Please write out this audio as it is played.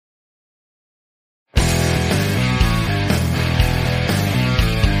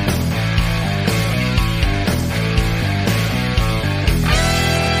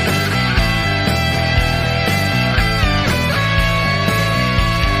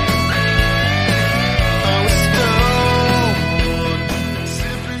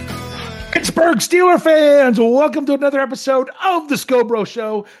Steeler fans, welcome to another episode of the Scho Bro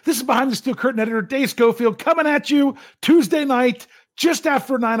Show. This is Behind the Steel Curtain editor Dave Schofield coming at you Tuesday night, just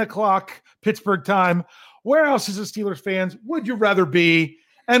after 9 o'clock Pittsburgh time. Where else is the Steelers fans would you rather be?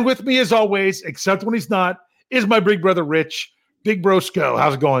 And with me as always, except when he's not, is my big brother Rich. Big Bro Scho.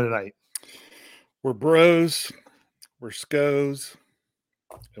 How's it going tonight? We're bros, we're Schos,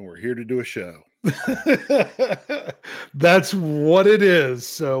 and we're here to do a show. That's what it is.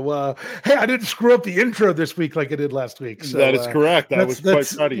 So, hey, I didn't screw up the intro this week like I did last week. So, that is correct. I was quite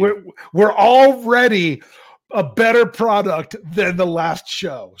proud of you. We're already a better product than the last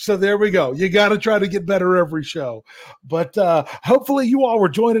show. So there we go. You got to try to get better every show. But hopefully you all were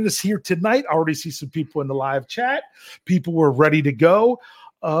joining us here tonight. I already see some people in the live chat. People were ready to go.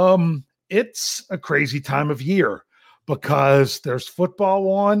 It's a crazy time of year, because there's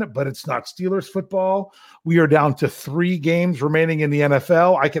football on, but it's not Steelers football. We are down to 3 games remaining in the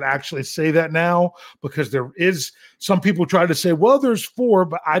NFL. I can actually say that now because there is some people try to say, well, there's 4,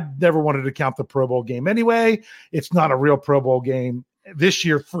 but I never wanted to count the Pro Bowl game anyway. It's not a real Pro Bowl game this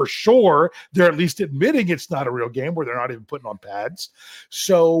year for sure. They're at least admitting it's not a real game where they're not even putting on pads.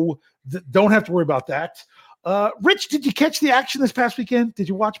 So don't have to worry about that. Rich, did you catch the action this past weekend? Did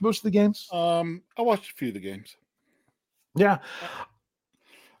you watch most of the games? I watched a few of the games. Yeah.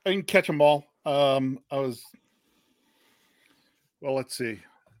 I didn't catch them all. Let's see.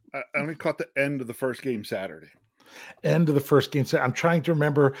 I only caught the end of the first game Saturday. End of the first game. I'm trying to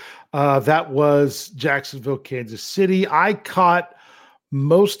remember. That was Jacksonville, Kansas City. I caught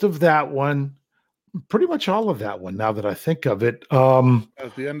most of that one, pretty much all of that one, now that I think of it.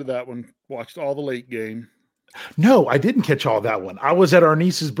 At the end of that one, watched all the late game. No, I didn't catch all that one. I was at our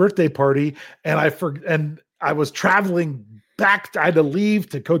niece's birthday party, and I was traveling back. I had to leave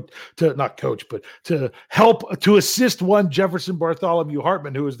to help to assist one Jefferson Bartholomew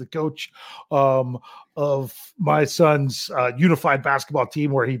Hartman, who is the coach of my son's unified basketball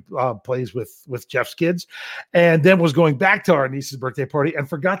team, where he plays with Jeff's kids, and then was going back to our niece's birthday party and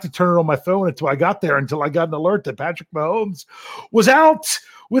forgot to turn it on my phone until I got there, until I got an alert that Patrick Mahomes was out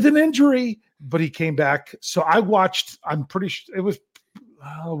with an injury, but he came back. So I watched, I'm pretty sure it was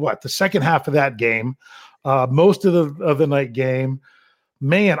the second half of that game. Most of the night game.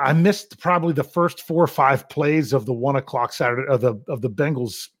 Man, I missed probably the first 4 or 5 plays of the 1 o'clock Saturday of the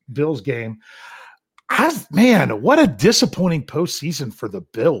Bengals Bills game. What a disappointing postseason for the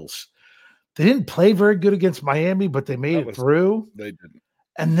Bills. They didn't play very good against Miami, but they made it through. They didn't.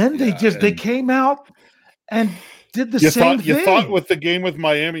 And then they came out and did the same thing. You thought with the game with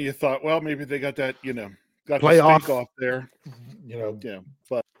Miami, you thought, well, maybe they got that, got playoff the stink off there.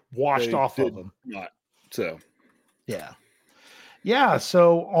 But washed off of them. Not. So, yeah.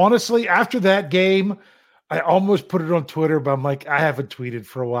 So honestly, after that game, I almost put it on Twitter, but I'm like, I haven't tweeted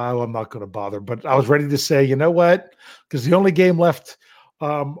for a while. I'm not going to bother. But I was ready to say, you know what? Because the only game left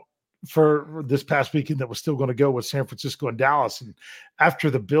for this past weekend that was still going to go was San Francisco and Dallas. And after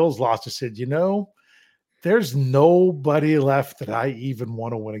the Bills lost, I said, there's nobody left that I even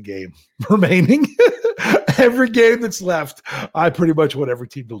want to win a game remaining. Every game that's left, I pretty much want every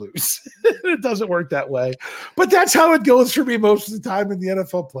team to lose. It doesn't work that way. But that's how it goes for me most of the time in the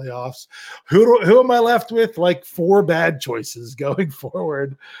NFL playoffs. Who am I left with? Like 4 bad choices going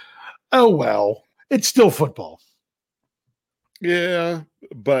forward. Oh, well, it's still football. Yeah,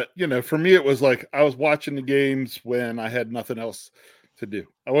 but, for me, it was like I was watching the games when I had nothing else to do.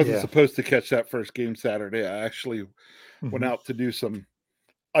 I wasn't supposed to catch that first game Saturday. I actually went out to do some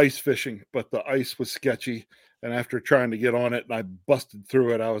ice fishing, but the ice was sketchy, and after trying to get on it and I busted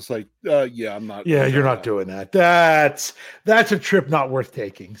through it, I was like, I'm not. Yeah, you're not doing that. That's a trip not worth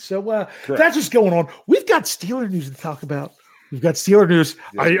taking. So that's what's going on. We've got Steeler news to talk about. We've got Steeler news.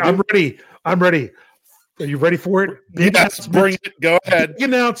 I'm ready. Are you ready for it? Yes, bring it. Go ahead. Big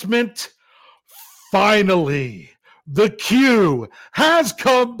announcement. Finally, the Q has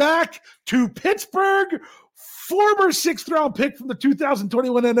come back to Pittsburgh. Former 6th-round pick from the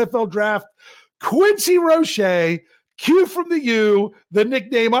 2021 NFL Draft, Quincy Roche, Q from the U, the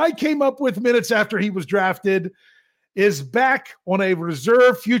nickname I came up with minutes after he was drafted, is back on a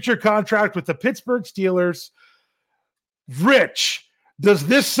reserve future contract with the Pittsburgh Steelers. Rich, does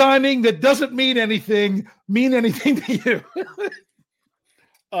this signing that doesn't mean anything to you?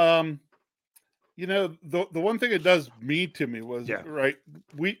 The one thing it does mean to me was right.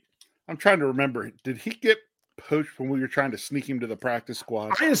 I'm trying to remember. Did he get poached when we were trying to sneak him to the practice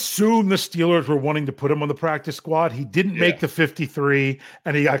squad? I assume the Steelers were wanting to put him on the practice squad. He didn't make the 53,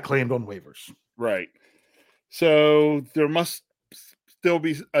 and he got claimed on waivers. Right. So there must still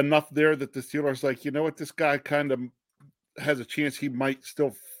be enough there that the Steelers like, this guy kind of has a chance he might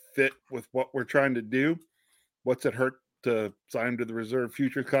still fit with what we're trying to do. What's it hurt to sign to the reserve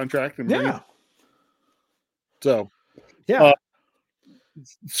future contract and bring it? So,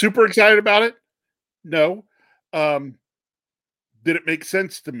 super excited about it. No. Did it make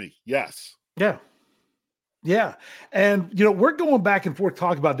sense to me? Yes. Yeah. And, we're going back and forth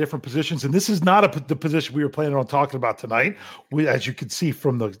talking about different positions, and this is not the position we were planning on talking about tonight. As you can see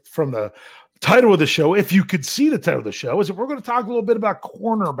from the title of the show, if you could see the title of the show, is that we're going to talk a little bit about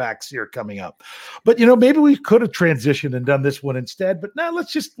cornerbacks here coming up. But, maybe we could have transitioned and done this one instead, but no,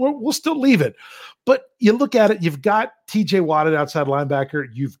 we'll still leave it. But you look at it, you've got TJ Watt at outside linebacker.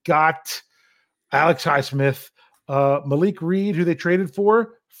 You've got Alex Highsmith, Malik Reed, who they traded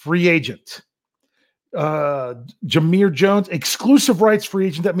for, free agent. Jameer Jones, exclusive rights free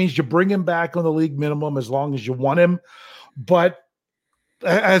agent. That means you bring him back on the league minimum as long as you want him. But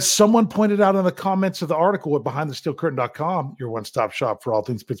as someone pointed out in the comments of the article at BehindTheSteelCurtain.com, your one-stop shop for all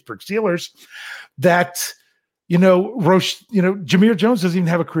things Pittsburgh Steelers, that Jameer Jones doesn't even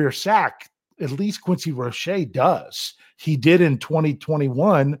have a career sack. At least Quincy Roche does. He did in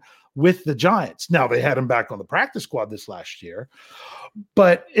 2021 with the Giants. Now they had him back on the practice squad this last year,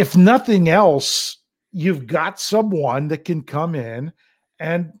 but if nothing else, you've got someone that can come in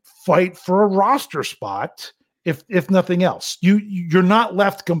and fight for a roster spot. If nothing else, you're not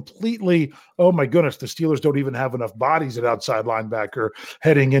left completely, oh my goodness, the Steelers don't even have enough bodies at outside linebacker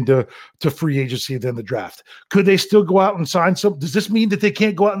heading into free agency than the draft. Could they still go out and sign some? Does this mean that they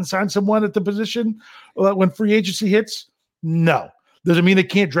can't go out and sign someone at the position when free agency hits? No. Does it mean they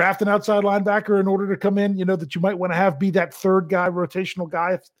can't draft an outside linebacker in order to come in, that you might want to be that third guy, rotational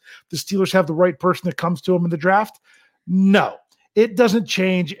guy, if the Steelers have the right person that comes to them in the draft? No. It doesn't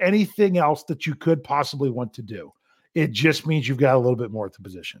change anything else that you could possibly want to do. It just means you've got a little bit more at the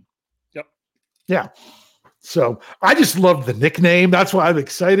position. Yep. Yeah. So I just loved the nickname. That's why I'm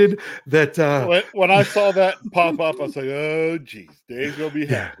excited that when I saw that pop up, I was like, "Oh, geez, Dave's gonna be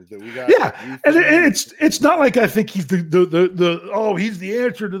happy that we got." And it's not like I think he's he's the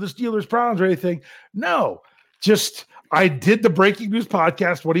answer to the Steelers' problems or anything. No, just I did the breaking news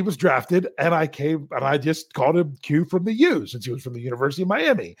podcast when he was drafted, and I just called him Q from the U since he was from the University of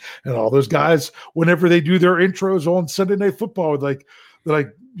Miami, and all those guys whenever they do their intros on Sunday Night Football, they're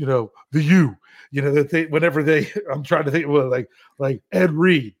like the U. That they whenever they I'm trying to think like Ed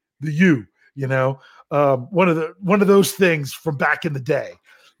Reed, the U, one of those things from back in the day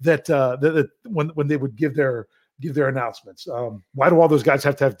that when they would give their announcements. Why do all those guys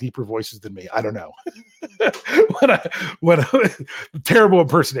have to have deeper voices than me? I don't know. Terrible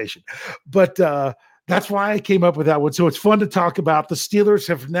impersonation, but that's why I came up with that one. So it's fun to talk about. The Steelers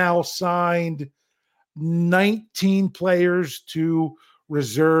have now signed 19 players to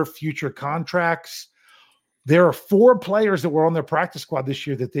reserve future contracts. There are 4 players that were on their practice squad this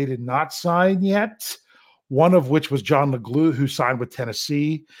year that they did not sign yet, one of which was John LeGlue, who signed with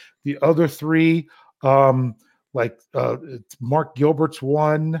Tennessee. The other 3, it's Mark Gilbert's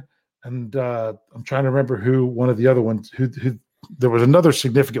one, and I'm trying to remember who one of the other ones, who there was another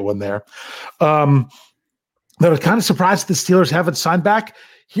significant one there. That I was kind of surprised the Steelers haven't signed back.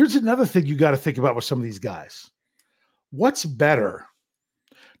 Here's another thing you got to think about with some of these guys. What's better,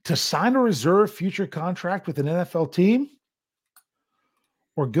 to sign a reserve future contract with an NFL team,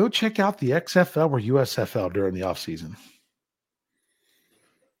 or go check out the XFL or USFL during the offseason?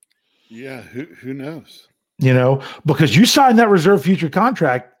 Yeah, who knows? Because you sign that reserve future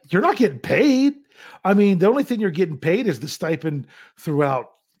contract, you're not getting paid. I mean, the only thing you're getting paid is the stipend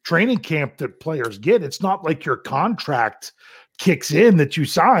throughout training camp that players get. It's not like your contract kicks in that you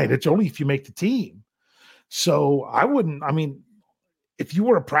sign. It's only if you make the team. So if you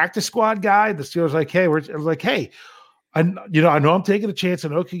were a practice squad guy, the Steelers I know I'm taking a chance. I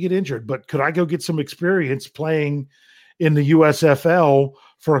know I could get injured, but could I go get some experience playing in the USFL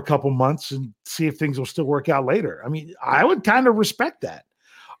for a couple months and see if things will still work out later? I mean, I would kind of respect that.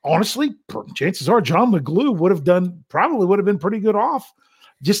 Honestly, chances are John LeGlue would have been pretty good off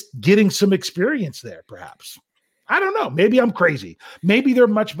just getting some experience there, perhaps. I don't know. Maybe I'm crazy. Maybe they're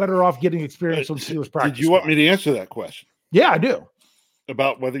much better off getting experience on Steelers practice. Did you want me to answer that question? Yeah, I do.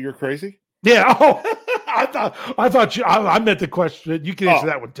 About whether you're crazy? Yeah. Oh, I meant the question. You can answer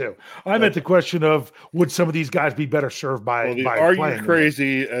that one too. I meant the question of, would some of these guys be better served by? Well, are you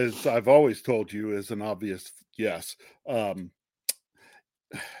crazy? As I've always told you, is an obvious yes. I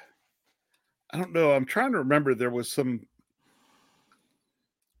don't know. I'm trying to remember. There was some.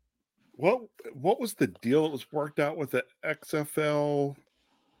 What was the deal that was worked out with the XFL?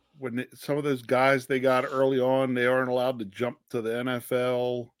 When some of those guys they got early on, they aren't allowed to jump to the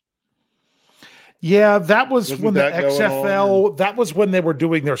NFL. Yeah, that was when the XFL, that was when they were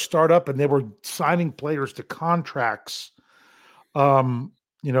doing their startup and they were signing players to contracts.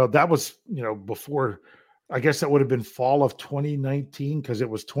 That was, before, I guess that would have been fall of 2019 because it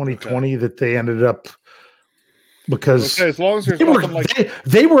was 2020 that they ended up, because as long as there's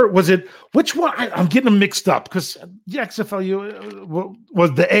which one? I'm getting them mixed up because the XFL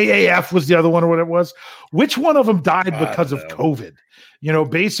was the AAF was the other one or what it was. Which one of them died because of COVID?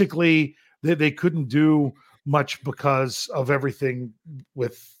 Basically they couldn't do much because of everything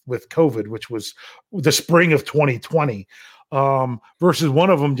with COVID, which was the spring of 2020. Versus one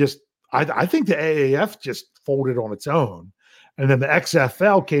of them I think the AAF just folded on its own. And then the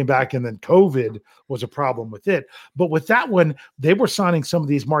XFL came back, and then COVID was a problem with it. But with that one, they were signing some of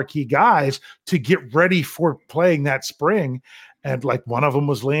these marquee guys to get ready for playing that spring. And like one of them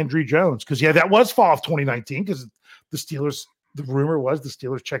was Landry Jones. Because, that was fall of 2019 because the Steelers, the rumor was the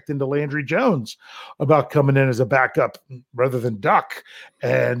Steelers checked into Landry Jones about coming in as a backup rather than Duck.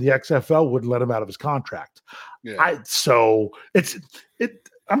 And the XFL wouldn't let him out of his contract. Yeah.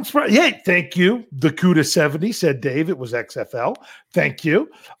 I'm surprised. Hey, thank you. The CUDA 70 said, Dave, it was XFL. Thank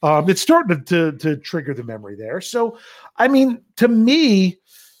you. It's starting to trigger the memory there. So, I mean, to me,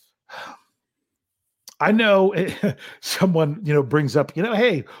 I know someone, brings up,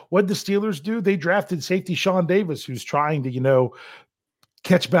 hey, what did the Steelers do? They drafted safety Sean Davis, who's trying to,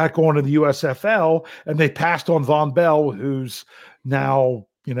 catch back on in the USFL, and they passed on Von Bell, who's now,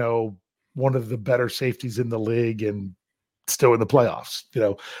 one of the better safeties in the league and still in the playoffs.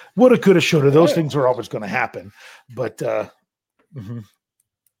 Woulda, coulda, shoulda. Those things are always going to happen. But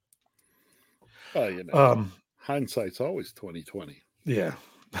hindsight's always 20/20. Yeah.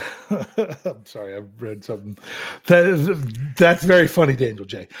 I'm sorry, I've read something that's very funny, Daniel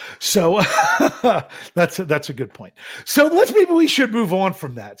J. So that's a good point. So maybe we should move on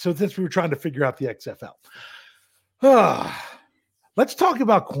from that. So since we were trying to figure out the XFL, let's talk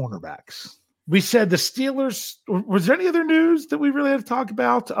about cornerbacks. We said the Steelers. Was there any other news that we really had to talk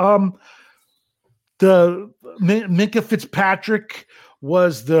about? The Minkah Fitzpatrick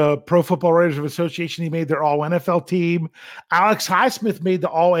was the Pro Football Writers Association. He made their all NFL team. Alex Highsmith made the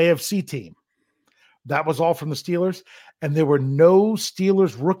all AFC team. That was all from the Steelers. And there were no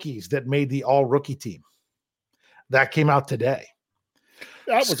Steelers rookies that made the all rookie team. That came out today.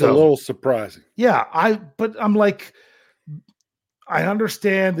 That was a little surprising. Yeah. But I'm like, I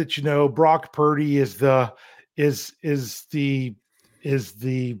understand that, Brock Purdy is the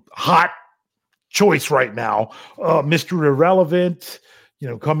hot choice right now. Mr. Irrelevant,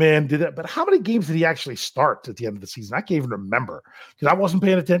 come in, did that. But how many games did he actually start at the end of the season? I can't even remember because I wasn't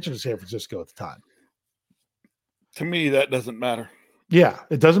paying attention to San Francisco at the time. To me, that doesn't matter. Yeah,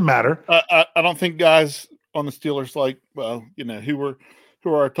 it doesn't matter. I don't think guys on the Steelers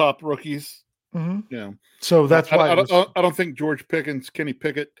who are our top rookies. Mm-hmm. So that's why I don't think George Pickens, Kenny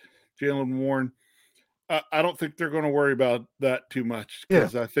Pickett, Jalen Warren. I don't think they're going to worry about that too much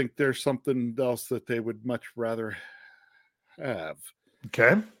because I think there's something else that they would much rather have.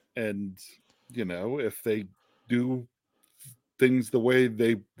 Okay. And, if they do things the way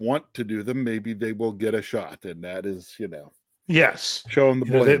they want to do them, maybe they will get a shot. And that is, yes, show them the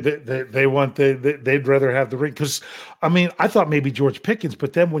blame. They'd rather have the ring because, I thought maybe George Pickens,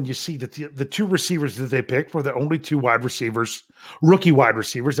 but then when you see that the two receivers that they picked were the only two rookie wide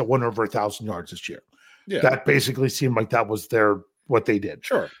receivers that went over 1,000 yards this year. Yeah. That basically seemed like that was what they did.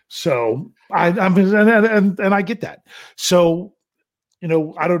 Sure. So I get that. So, I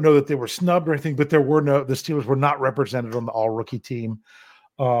don't know that they were snubbed or anything, but the Steelers were not represented on the all rookie team.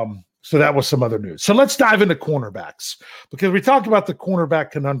 So that was some other news. So let's dive into cornerbacks because we talked about the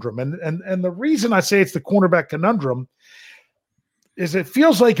cornerback conundrum. And the reason I say it's the cornerback conundrum is it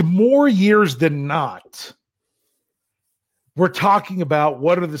feels like more years than not, we're talking about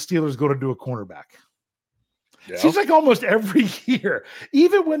what are the Steelers going to do a cornerback. Yeah. Seems like almost every year,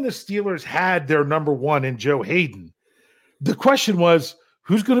 even when the Steelers had their number one in Joe Hayden, the question was,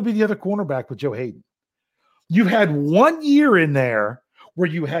 who's going to be the other cornerback with Joe Hayden? You had 1 year in there where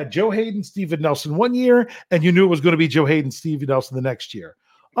you had Joe Hayden, Steven Nelson 1 year, and you knew it was going to be Joe Hayden, Steven Nelson the next year.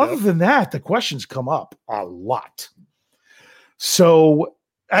 Yep. Other than that, the questions come up a lot. So,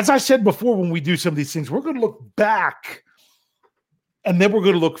 as I said before, when we do some of these things, we're going to look back and then we're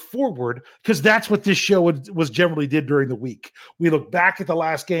going to look forward because that's what this show was generally did during the week. We look back at the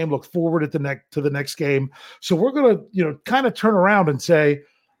last game, look forward to the next game. So we're going to, kind of turn around and say,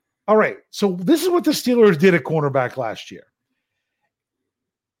 all right, so this is what the Steelers did at cornerback last year.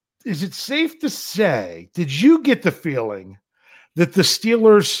 Is it safe to say, did you get the feeling that the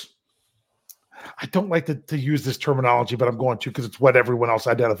Steelers, I don't like to use this terminology, but I'm going to because it's what everyone else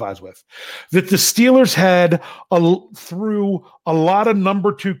identifies with. That the Steelers had threw a lot of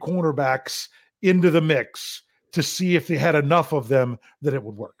number 2 cornerbacks into the mix to see if they had enough of them that it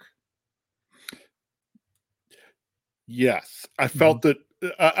would work. Yes, I felt that.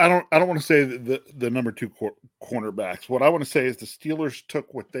 I don't want to say the number 2 cornerbacks. What I want to say is the Steelers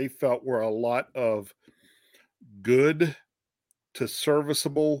took what they felt were a lot of good to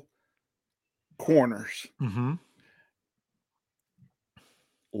serviceable corners,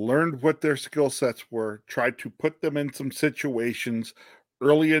 learned what their skill sets were, tried to put them in some situations.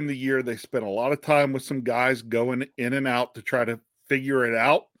 Early in the year, they spent a lot of time with some guys going in and out to try to figure it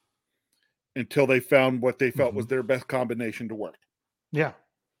out until they found what they felt was their best combination to work. Yeah.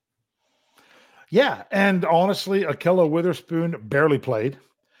 Yeah, and honestly, Ahkello Witherspoon barely played.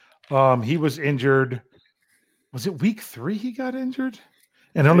 He was injured. Was it week 3 he got injured?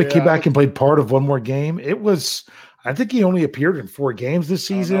 And only came back and played part of one more game. I think he only appeared in 4 games this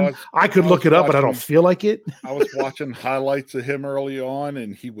season. I could look it up, but I don't feel like it. I was watching highlights of him early on,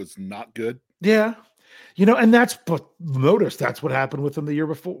 and he was not good. Yeah. And that's what happened with him the year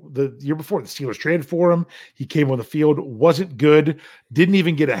before. The Steelers traded for him. He came on the field, wasn't good, didn't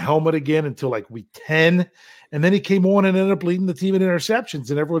even get a helmet again until like week 10. And then he came on and ended up leading the team in interceptions.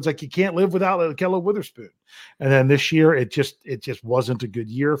 And everyone's like, you can't live without Ahkello Witherspoon. And then this year, it just wasn't a good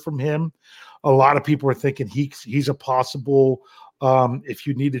year from him. A lot of people are thinking he's a possible if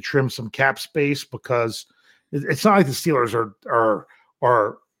you need to trim some cap space, because it's not like the Steelers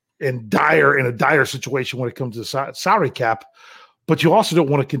are in a dire situation when it comes to the salary cap, but you also don't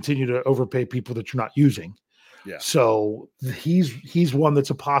want to continue to overpay people that you're not using. Yeah. So he's one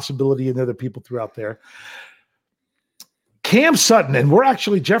that's a possibility, and other people throughout there. Cam Sutton, and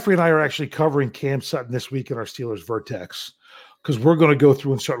Jeffrey and I are actually covering Cam Sutton this week in our Steelers Vertex, because we're going to go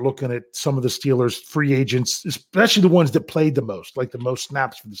through and start looking at some of the Steelers free agents, especially the ones that played the most, like the most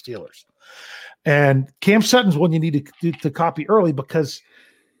snaps for the Steelers. And Cam Sutton's one you need to copy early, because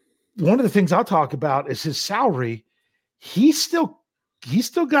one of the things I'll talk about is his salary. He's still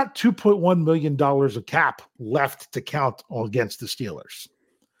got $2.1 million of cap left to count against the Steelers.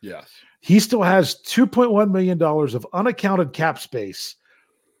 Yes. He still has $2.1 million of unaccounted cap space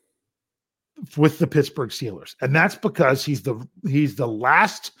with the Pittsburgh Steelers. And that's because he's the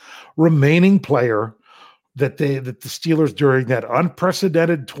last remaining player that the Steelers, during that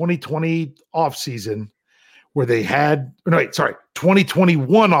unprecedented 2020 offseason, where they had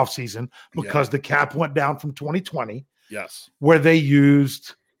 2021 offseason, because the cap went down from 2020. Yes. Where they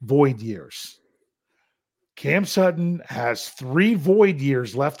used void years. Cam Sutton has 3 void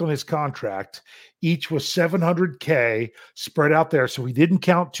years left on his contract, each with $700K spread out there. So he didn't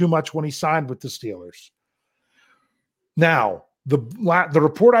count too much when he signed with the Steelers. Now, the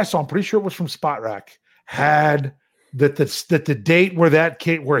report I saw, I'm pretty sure it was from Spot Rack, had that the date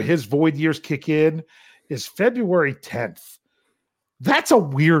where his void years kick in is February 10th. That's a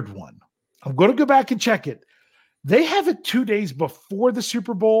weird one. I'm going to go back and check it. They have it 2 days before the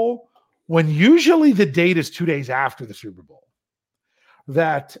Super Bowl, when usually the date is 2 days after the Super Bowl.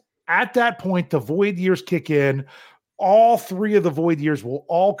 That at that point, the void years kick in. All 3 of the void years will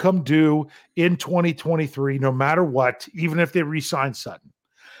all come due in 2023, no matter what, even if they re-sign Sutton.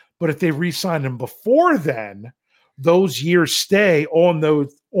 But if they re-sign him before then, those years stay on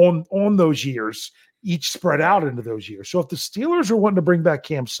those years, each spread out into those years. So if the Steelers are wanting to bring back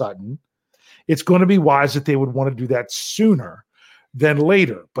Cam Sutton, it's going to be wise that they would want to do that sooner than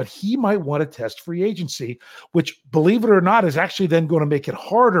later. But he might want to test free agency, which, believe it or not, is actually then going to make it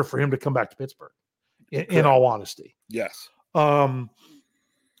harder for him to come back to Pittsburgh, in all honesty. Yes.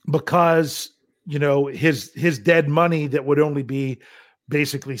 Because, his dead money that would only be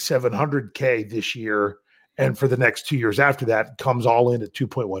basically $700K this year, and for the next 2 years after that, comes all in at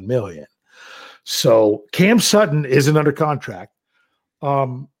 $2.1 million. So Cam Sutton isn't under contract.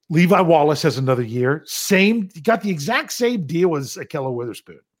 Levi Wallace has another year. Got the exact same deal as Ahkello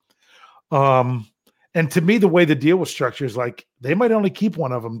Witherspoon. And to me, the way the deal was structured is like they might only keep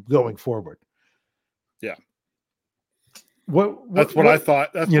one of them going forward. Yeah. That's what I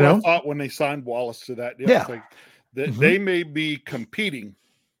thought. That's what I thought when they signed Wallace to that deal. Yeah. It's like they may be competing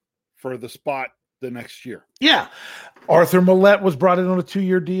for the spot the next year. Yeah. Arthur Millette was brought in on a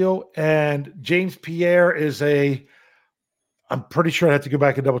 2-year deal, and James Pierre is I'm pretty sure I have to go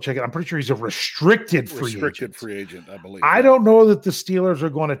back and double check it. I'm pretty sure he's a restricted free agent, I believe. I don't know that the Steelers are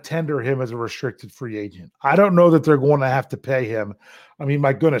going to tender him as a restricted free agent. I don't know that they're going to have to pay him. I mean,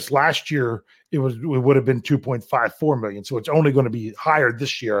 my goodness, last year it would have been $2.54 million. So it's only going to be higher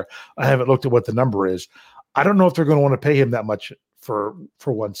this year. I haven't looked at what the number is. I don't know if they're going to want to pay him that much for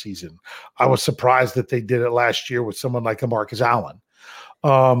one season. I was surprised that they did it last year with someone like a Marcus Allen.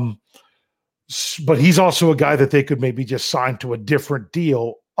 But he's also a guy that they could maybe just sign to a different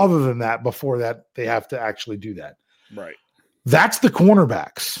deal. Other than that, before that, they have to actually do that. Right. That's the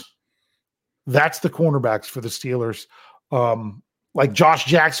cornerbacks. That's the cornerbacks for the Steelers. Like Josh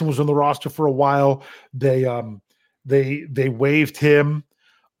Jackson was on the roster for a while. They waived him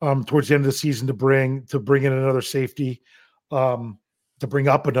towards the end of the season to bring in another safety, to bring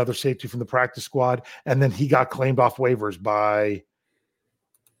up another safety from the practice squad, and then he got claimed off waivers by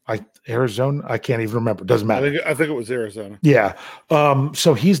Arizona. I can't even remember. Doesn't matter. I think it was Arizona. Yeah.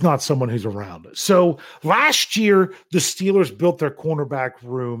 So he's not someone who's around. So last year, the Steelers built their cornerback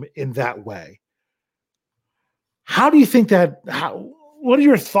room in that way. How do you think what are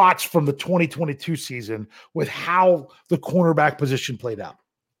your thoughts from the 2022 season with how the cornerback position played out?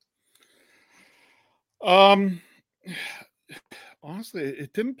 Honestly,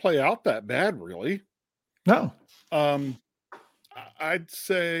 it didn't play out that bad, really. No. I'd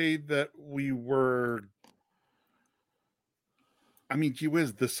say that we were. I mean, gee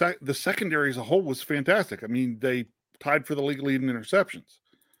whiz, the secondary as a whole was fantastic. I mean, they tied for the league lead in interceptions.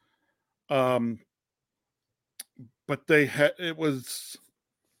 But there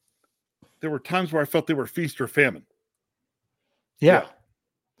were times where I felt they were feast or famine. Yeah.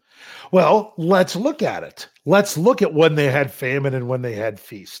 Well, let's look at it. Let's look at when they had famine and when they had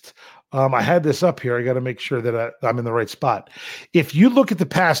feast. I had this up here. I got to make sure that I'm in the right spot. If you look at the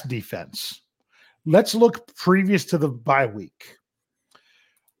pass defense, let's look previous to the bye week.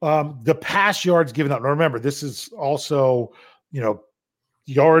 The pass yards given up. Now remember, this is also,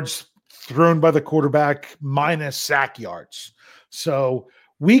 yards thrown by the quarterback minus sack yards. So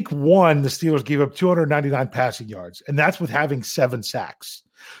week 1, the Steelers gave up 299 passing yards, and that's with having 7 sacks.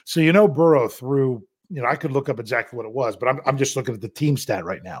 So, Burrow threw, I could look up exactly what it was, but I'm just looking at the team stat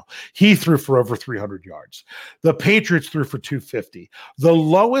right now. He threw for over 300 yards. The Patriots threw for 250. The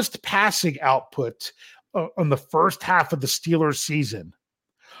lowest passing output on the first half of the Steelers season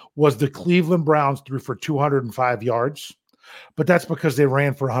was the Cleveland Browns threw for 205 yards, but that's because they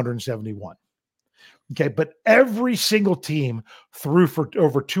ran for 171. Okay, but every single team threw for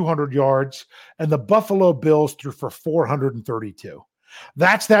over 200 yards, and the Buffalo Bills threw for 432.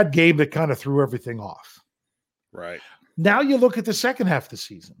 That's that game that kind of threw everything off. Right. Now you look at the second half of the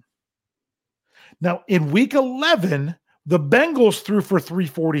season. Now, in week 11, the Bengals threw for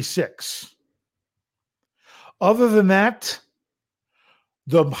 346. Other than that,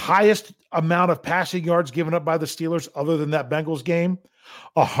 the highest amount of passing yards given up by the Steelers, other than that Bengals game,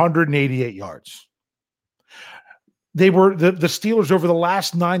 188 yards. They were the Steelers over the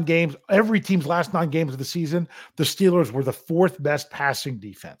last 9 games, every team's last 9 games of the season, the Steelers were the 4th best passing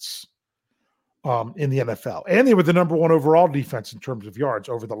defense in the NFL. And they were the number 1 overall defense in terms of yards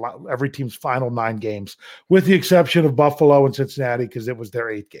over every team's final 9 games, with the exception of Buffalo and Cincinnati because it was their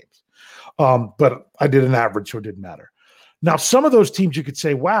 8 games. But I did an average, so it didn't matter. Now, some of those teams you could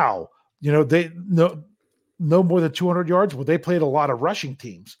say, wow, they no more than 200 yards. Well, they played a lot of rushing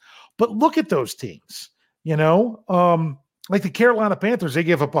teams. But look at those teams. Like the Carolina Panthers, they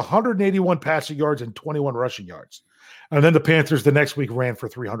gave up 181 passing yards and 21 rushing yards. And then the Panthers the next week ran for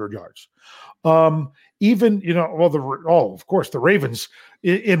 300 yards. Of course, the Ravens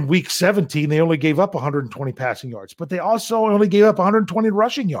in week 17, they only gave up 120 passing yards, but they also only gave up 120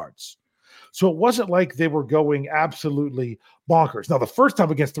 rushing yards. So it wasn't like they were going absolutely bonkers. Now, the first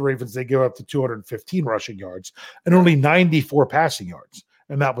time against the Ravens, they gave up to 215 rushing yards and only 94 passing yards.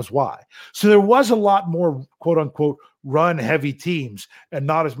 And that was why. So there was a lot more, quote unquote, run heavy teams and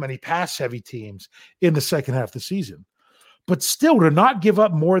not as many pass heavy teams in the second half of the season. But still, to not give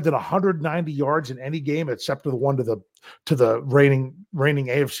up more than 190 yards in any game, except for the one to the reigning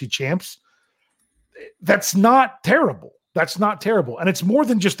AFC champs, that's not terrible. That's not terrible. And it's more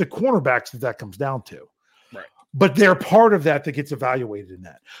than just the cornerbacks that comes down to. Right. But they're part of that gets evaluated in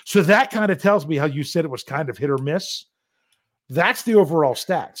that. So that kind of tells me how you said it was kind of hit or miss. That's the overall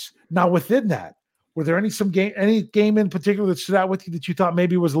stats. Now, within that, were there any game in particular that stood out with you that you thought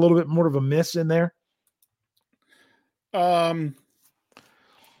maybe was a little bit more of a miss in there? No.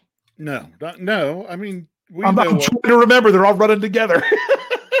 I mean, I'm trying to remember. They're all running together.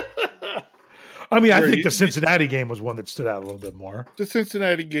 I mean, I think the Cincinnati game was one that stood out a little bit more. The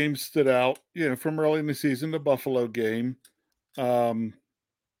Cincinnati game stood out, from early in the season, the Buffalo game.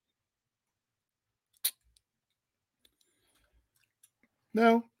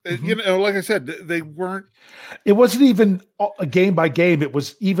 No, like I said, they weren't. It wasn't even a game by game. It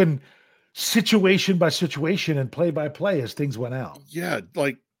was even situation by situation and play by play as things went out. Yeah,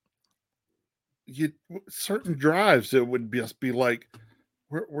 like certain drives, it would just be like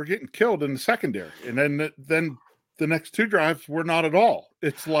we're getting killed in the secondary, and then the next two drives were not at all.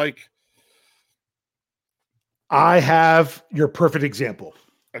 It's like I have your perfect example.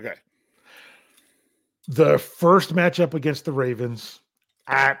 Okay. The first matchup against the Ravens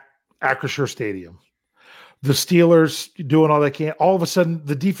at Acrisure Stadium. The Steelers doing all they can. All of a sudden,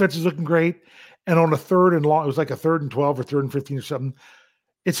 the defense is looking great. And on a third and long, it was like a 3rd and 12 or 3rd and 15 or something.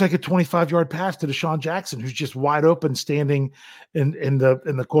 It's like a 25-yard pass to Deshaun Jackson, who's just wide open, standing in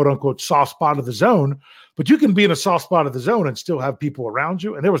the quote unquote soft spot of the zone. But you can be in a soft spot of the zone and still have people around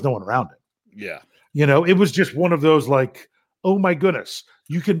you, and there was no one around it. Yeah. It was just one of those like, oh my goodness,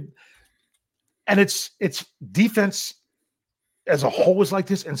 you can, and it's defense as a whole is like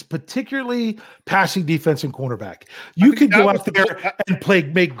this, and it's particularly passing defense and cornerback. You could go out there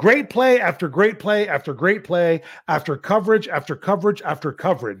and make great play after great play after great play after coverage after coverage after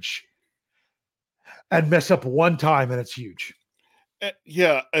coverage, and mess up one time, and it's huge.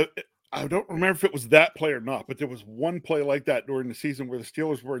 Yeah, I don't remember if it was that play or not, but there was one play like that during the season where the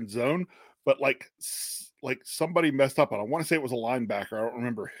Steelers were in zone, but like somebody messed up, and I want to say it was a linebacker. I don't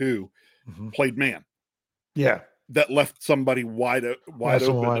remember who played man. Yeah. That left somebody wide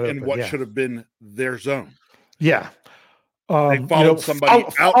open in what should have been their zone. Yeah. They followed somebody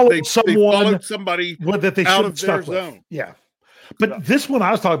out. They followed somebody that they out of their with. zone. Yeah. But this one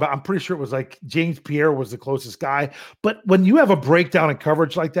I was talking about, I'm pretty sure it was like James Pierre was the closest guy. But when you have a breakdown in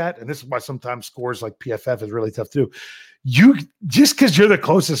coverage like that, and this is why sometimes scores like PFF is really tough too, you just because you're the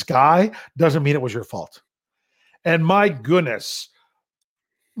closest guy doesn't mean it was your fault. And my goodness,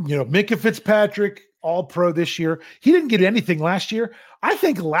 Minkah Fitzpatrick, All-Pro this year. He didn't get anything last year. I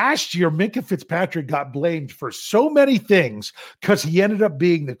think last year Minkah Fitzpatrick got blamed for so many things because he ended up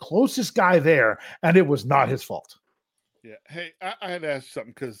being the closest guy there, and it was not his fault. Yeah. Hey, I had to ask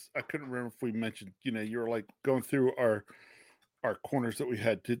something because I couldn't remember if we mentioned, you were like going through our corners that we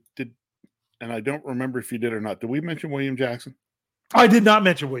had. And I don't remember if you did or not. Did we mention William Jackson? I did not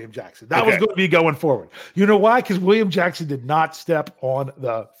mention William Jackson. That was going to be going forward. You know why? Because William Jackson did not step on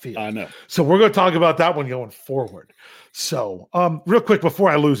the field. I know. So we're going to talk about that one going forward. So real quick before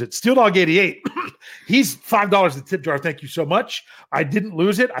I lose it, Steel Dog 88, he's $5 the tip jar. Thank you so much. I didn't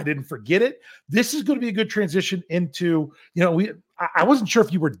lose it. I didn't forget it. This is going to be a good transition into, I wasn't sure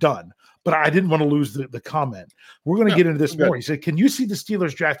if you were done, but I didn't want to lose the comment. We're going to get into this more. He said, can you see the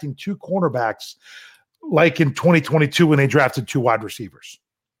Steelers drafting 2 cornerbacks like in 2022 when they drafted 2 wide receivers?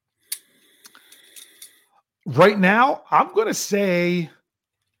 Right now, I'm going to say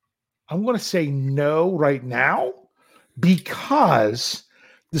no right now because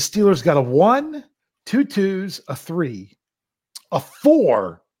the Steelers got a 1, 2 2s, a 3, a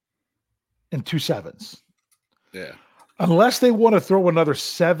 4, and 2 7s. Yeah. Unless they want to throw another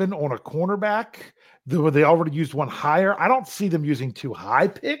 7 on a cornerback, they already used one higher. I don't see them using 2 high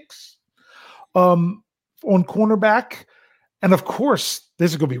picks on cornerback. And of course,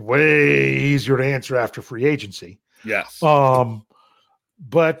 this is going to be way easier to answer after free agency. Yes.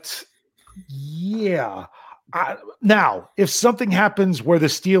 But yeah. Now, if something happens where the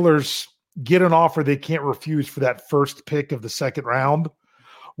Steelers get an offer they can't refuse for that first pick of the second round,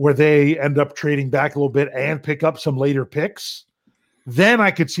 where they end up trading back a little bit and pick up some later picks, then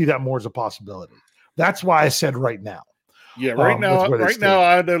I could see that more as a possibility. That's why I said right now. Yeah, right now,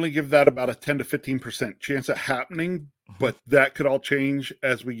 I'd only give that about a 10 to 15% chance of happening, but that could all change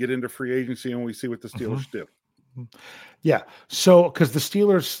as we get into free agency and we see what the Steelers do. Yeah. So, because the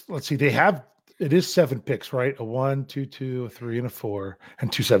Steelers, let's see, it is 7 picks, right? A 1, 2, 2, a 3, and a 4,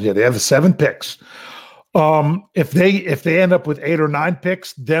 and 2 7. Yeah, they have the 7 picks. If they end up with 8 or 9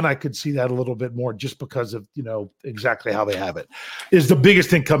 picks, then I could see that a little bit more just because of, exactly how they have it is the biggest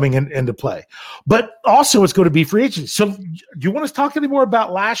thing coming into play. But also it's going to be free agency. So do you want to talk any more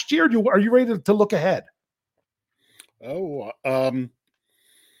about last year? Are you ready to look ahead? No, I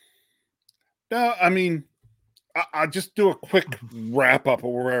mean, I'll just do a quick wrap up of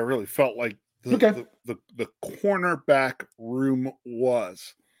where I really felt like the cornerback room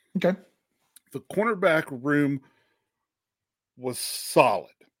was. Okay. The cornerback room was solid.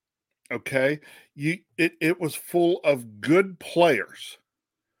 Okay. It was full of good players,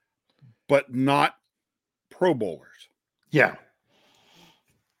 but not Pro Bowlers. Yeah.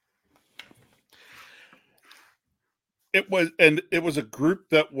 It was a group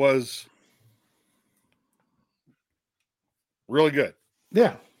that was really good.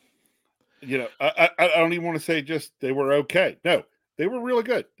 Yeah. I don't even want to say just they were okay. No, they were really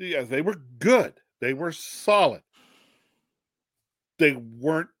good. Yeah, they were good. They were solid. They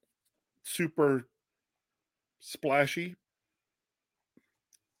weren't super splashy,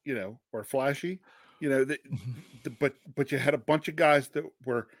 or flashy, but you had a bunch of guys that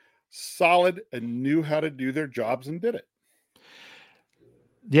were solid and knew how to do their jobs and did it.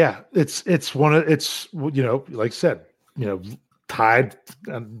 Yeah, it's like I said, tied.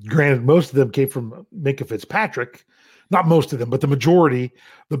 Granted, most of them came from Minka Fitzpatrick. Not most of them, but the majority,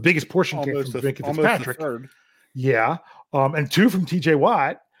 the biggest portion came from Minka Fitzpatrick. Yeah, and 2 from TJ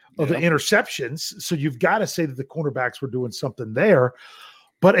Watt of the interceptions. So you've got to say that the cornerbacks were doing something there.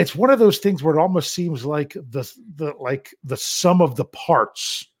 But it's one of those things where it almost seems like the sum of the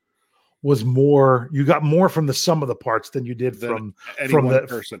parts was more. You got more from the sum of the parts than you did from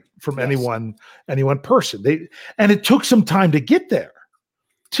any one person. And it took some time to get there,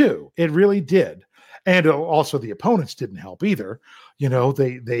 too. It really did. And also the opponents didn't help either.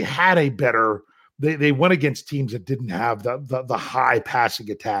 They had a better. They went against teams that didn't have the high passing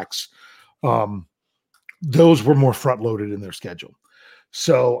attacks. Those were more front loaded in their schedule.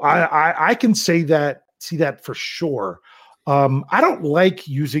 So I can see that for sure. I don't like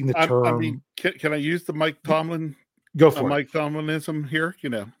using the term. I mean, can I use the Mike Tomlin? Go for it. Mike Tomlinism here.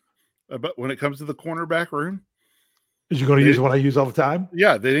 But when it comes to the cornerback room, is you going to use what I use all the time?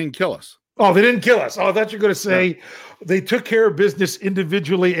 Yeah, they didn't kill us. Oh, they didn't kill us. Oh, I thought you were going to say they took care of business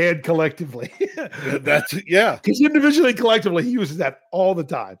individually and collectively. Because individually and collectively, he uses that all the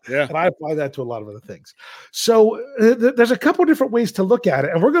time. Yeah. And I apply that to a lot of other things. So there's a couple of different ways to look at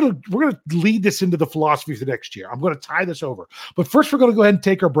it. And we're going to lead this into the philosophy for next year. I'm going to tie this over. But first, we're going to go ahead and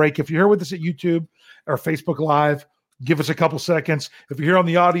take our break. If you're here with us at YouTube or Facebook Live, give us a couple seconds. If you're here on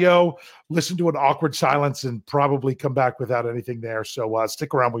the audio, listen to an awkward silence and probably come back without anything there. So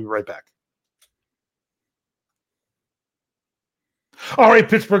stick around. We'll be right back. All right,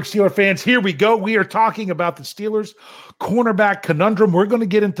 Pittsburgh Steelers fans, here we go. We are talking about the Steelers cornerback conundrum. We're going to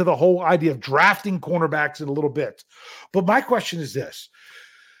get into the whole idea of drafting cornerbacks in a little bit. But my question is this.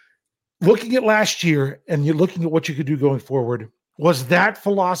 Looking at last year and you're looking at what you could do going forward, was that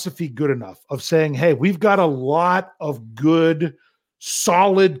philosophy good enough of saying, hey, we've got a lot of good,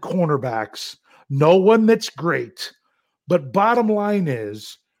 solid cornerbacks, no one that's great, but bottom line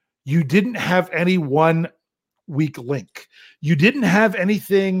is you didn't have any one weak link. You didn't have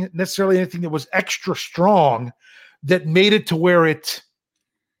necessarily anything that was extra strong that made it to where it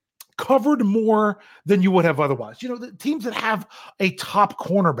covered more than you would have otherwise. The teams that have a top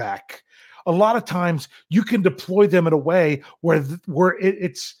cornerback, a lot of times you can deploy them in a way where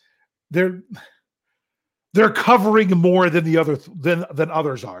they're covering more than than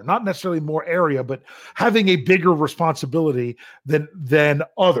others are. Not necessarily more area, but having a bigger responsibility than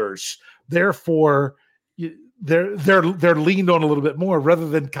others. Therefore, they're leaned on a little bit more rather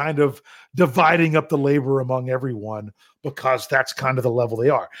than kind of dividing up the labor among everyone because that's kind of the level they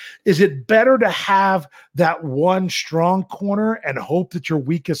are. Is it better to have that one strong corner and hope that your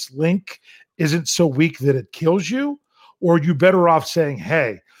weakest link isn't so weak that it kills you? Or are you better off saying,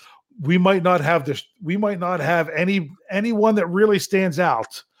 hey, we might not have anyone that really stands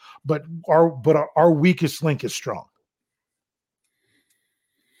out, but our weakest link is strong?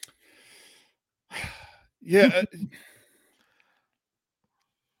 Yeah.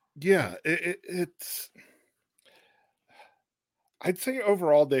 It's I'd say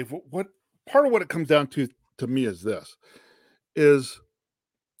overall, Dave, what part of what it comes down to me is this is,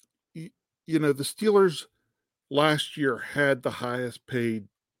 the Steelers last year had the highest paid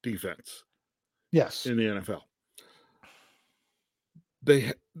defense. Yes. In the NFL.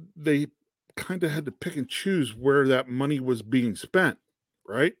 They kind of had to pick and choose where that money was being spent,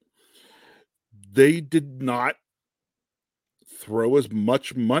 right? They did not throw as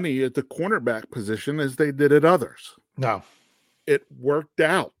much money at the cornerback position as they did at others. No. It worked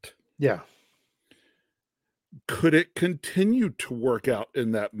out. Yeah. Could it continue to work out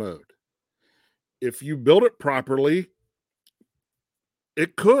in that mode? If you build it properly,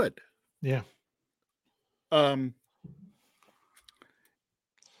 it could. Yeah. I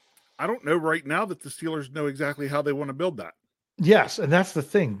don't know right now that the Steelers know exactly how they want to build that. Yes, and that's the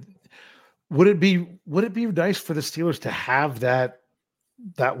thing. Would it be nice for the Steelers to have that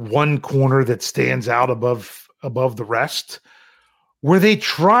one corner that stands out above the rest? Were they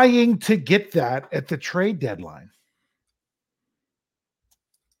trying to get that at the trade deadline?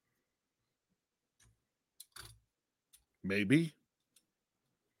 Maybe.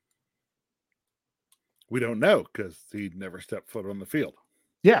 We don't know because he never stepped foot on the field.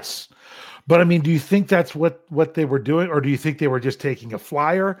 Yes. But I mean, do you think that's what they were doing? Or do you think they were just taking a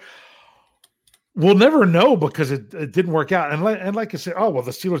flyer? We'll never know because it didn't work out. And like I said,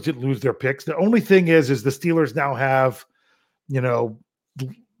 the Steelers didn't lose their picks. The only thing is the Steelers now have,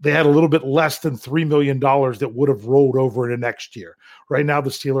 they had a little bit less than $3 million that would have rolled over into next year. Right now, the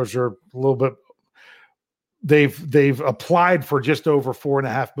Steelers are a little bit. They've applied for just over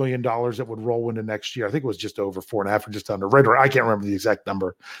 $4.5 million that would roll into next year. I think it was just over 4.5 or just under. Right, or I can't remember the exact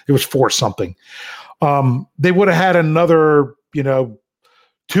number. It was 4 something. They would have had another,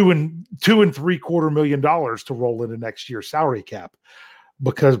 $2.75 million to roll into next year's salary cap,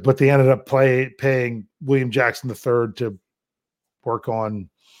 but they ended up paying William Jackson III to work on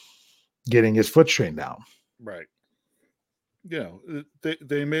getting his foot strained down. Right.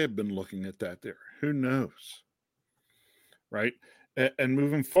 They may have been looking at that there. Who knows? Right. And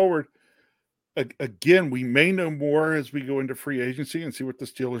moving forward, again, we may know more as we go into free agency and see what the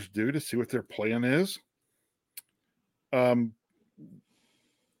Steelers do to see what their plan is.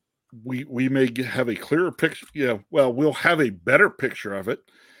 We may have a clearer picture. We'll have a better picture of it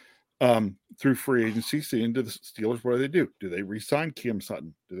through free agency, seeing to the Steelers what do they do. Do they re-sign Cam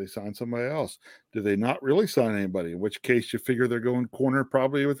Sutton? Do they sign somebody else? Do they not really sign anybody? In which case you figure they're going corner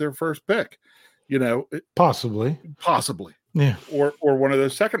probably with their first pick. Possibly. Yeah. Or one of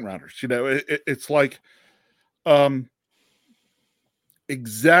those second rounders. It's like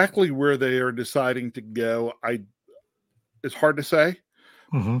exactly where they are deciding to go. It's hard to say.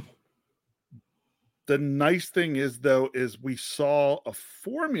 Mm-hmm. The nice thing is, though, is we saw a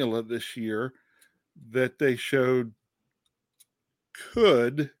formula this year that they showed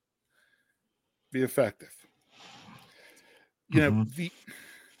could be effective. I'm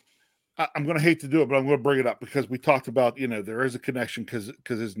going to hate to do it, but I'm going to bring it up because we talked about, there is a connection because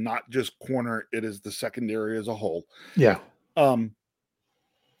it's not just corner, it is the secondary as a whole. Yeah.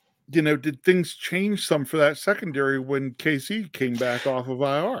 Did things change some for that secondary when KC came back off of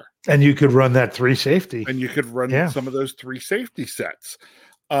IR? And you could run that 3 safety. And you could run some of those 3 safety sets.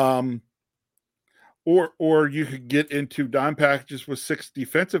 Or you could get into dime packages with 6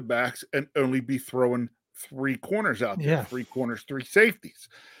 defensive backs and only be throwing 3 corners out there. Yeah. 3 corners, 3 safeties.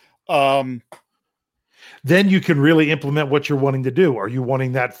 Then you can really implement what you're wanting to do. Are you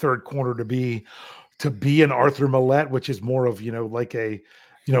wanting that third corner to be an Arthur Millette, which is more of, like a,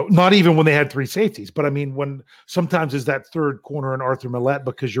 not even when they had 3 safeties, but I mean, when sometimes is that third corner an Arthur Millette,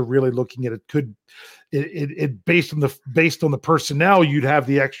 because you're really looking at it based on the personnel, you'd have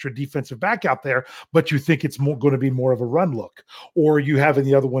the extra defensive back out there, but you think it's going to be more of a run look, or you having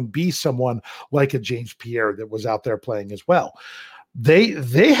the other one be someone like a James Pierre that was out there playing as well. They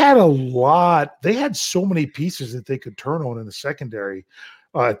had they had so many pieces that they could turn on in the secondary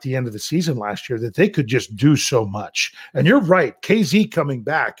at the end of the season last year that they could just do so much. And you're right. KZ coming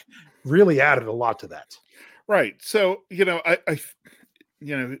back really added a lot to that. Right. So, as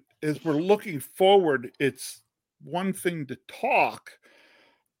we're looking forward, it's one thing to talk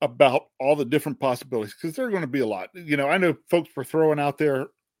about all the different possibilities because there are going to be a lot. I know folks were throwing out there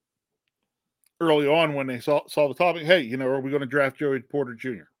early on when they saw the topic, hey, are we going to draft Joey Porter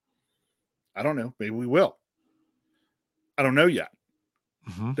Jr.? I don't know. Maybe we will. I don't know yet.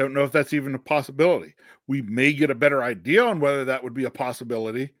 Mm-hmm. Don't know if that's even a possibility. We may get a better idea on whether that would be a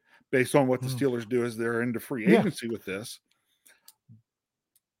possibility based on what the Steelers do as they're into free agency with this.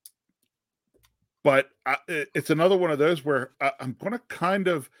 But it's another one of those where I'm going to kind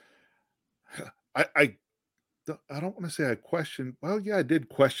of I don't want to say I question. Well, yeah, I did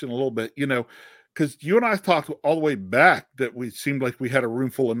question a little bit, because you and I talked all the way back that we seemed like we had a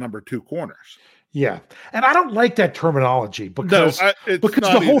room full of number 2 corners. Yeah. And I don't like that terminology because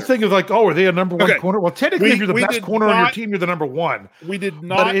the whole thing is like, oh, are they a number 1 corner? Well, technically, if you're the best corner on your team, you're the number 1. We did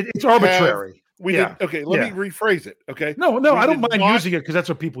not. But it's arbitrary. Okay, let me rephrase it. Okay. No, I don't mind using it because that's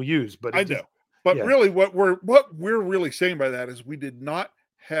what people use. But I know. But really, what we're really saying by that is we did not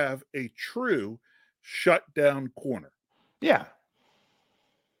have a true shutdown corner. Yeah.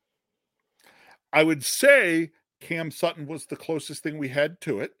 I would say Cam Sutton was the closest thing we had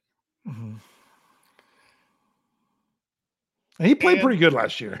to it. Mm-hmm. And he played pretty good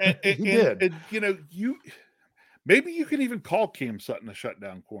last year. He did. And, maybe you can even call Cam Sutton a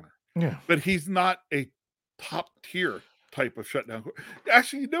shutdown corner. Yeah. But he's not a top tier type of shutdown corner.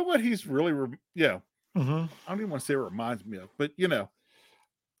 Actually, you know what? He's really, Mm-hmm. I don't even want to say it reminds me of, but,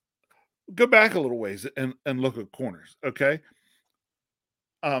 go back a little ways and look at corners, okay?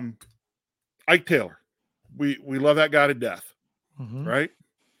 Ike Taylor. We love that guy to death, right?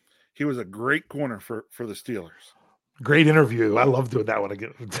 He was a great corner for the Steelers. Great interview. I love doing that one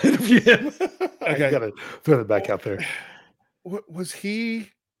again. Interview him. Okay. I gotta throw it back out there. Was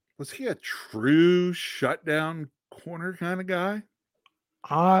he a true shutdown corner kind of guy?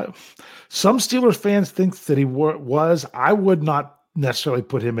 Some Steelers fans think that he was. I would not necessarily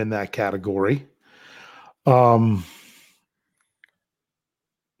put him in that category.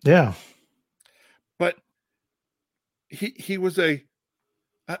 Yeah. But he was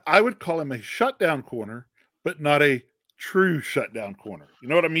I would call him a shutdown corner, but not a true shutdown corner. You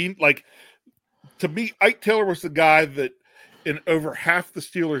know what I mean? Like, to me, Ike Taylor was the guy that in over half the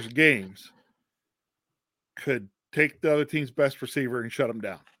Steelers' games could take the other team's best receiver and shut him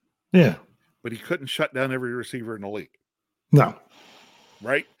down. Yeah. But he couldn't shut down every receiver in the league. No.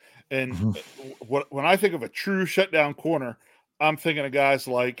 Right? And when I think of a true shutdown corner, I'm thinking of guys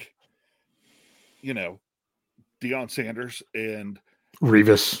like, Deion Sanders and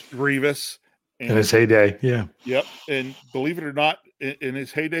Revis. In his heyday. Yeah. Yep. And believe it or not, in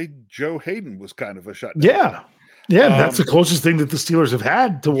his heyday, Joe Hayden was kind of a shutdown. Yeah. Yeah. That's the closest thing that the Steelers have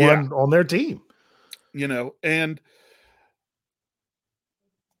had to one on their team. And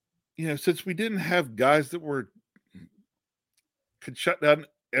since we didn't have guys that could shut down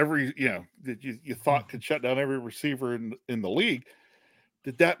every, that you thought could shut down every receiver in the league,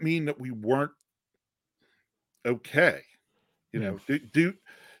 did that mean that we weren't okay? Do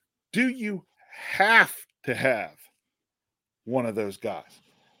you have to have one of those guys?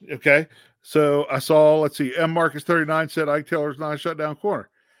 Okay. So I saw, let's see, M Marcus 39 said Ike Taylor's not a shutdown corner.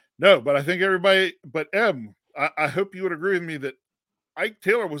 No, but I think everybody, but M, I hope you would agree with me that Ike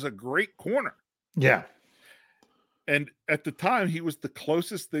Taylor was a great corner. Yeah. And at the time, he was the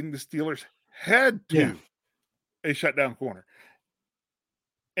closest thing the Steelers had to a shutdown corner.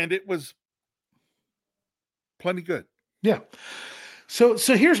 And it was plenty good. Yeah. So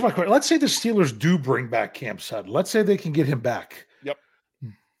here's my question. Let's say the Steelers do bring back Cam Sutton. Let's say they can get him back. Yep.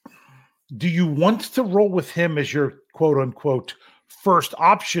 Do you want to roll with him as your quote unquote first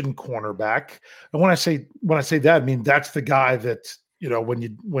option cornerback? And when I say that, I mean that's the guy that, when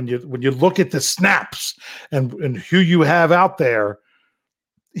you look at the snaps and who you have out there,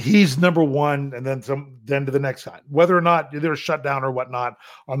 he's number one, and then to the next guy. Whether or not they're shut down or whatnot,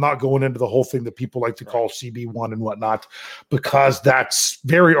 I'm not going into the whole thing that people like to call CB1 and whatnot, because that's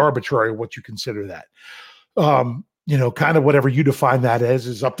very arbitrary what you consider that. Kind of whatever you define that as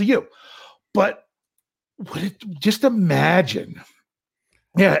is up to you. But just imagine.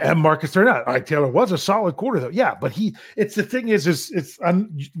 Yeah, and Marcus turned out. Ike Taylor was a solid corner, though. Yeah, but it's the thing is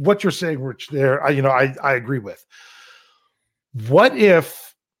what you're saying, Rich. There, I agree with. What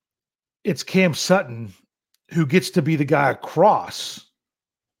if it's Cam Sutton who gets to be the guy across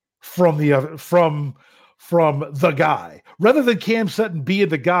from the other from the guy, rather than Cam Sutton being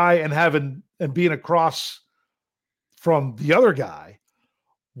the guy and being across from the other guy?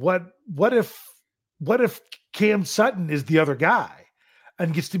 What if Cam Sutton is the other guy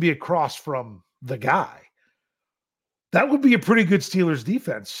and gets to be across from the guy? That would be a pretty good Steelers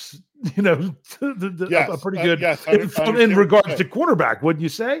defense, a pretty good in regards to cornerback, wouldn't you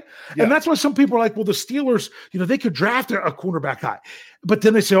say? Yeah. And that's why some people are like, well, the Steelers, they could draft a cornerback high. But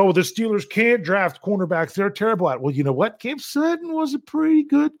then they say, oh, the Steelers can't draft cornerbacks. They're terrible at it. Well, you know what? Cam Sutton was a pretty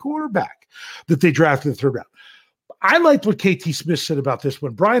good cornerback that they drafted in the third round. I liked what KT Smith said about this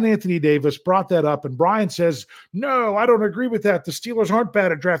when Brian Anthony Davis brought that up, and Brian says, no, I don't agree with that. The Steelers aren't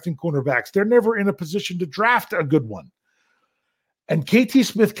bad at drafting cornerbacks. They're never in a position to draft a good one. And KT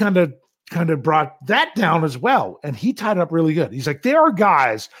Smith kind of brought that down as well, and he tied up really good. He's like, there are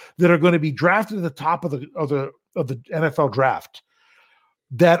guys that are going to be drafted at the top of the NFL draft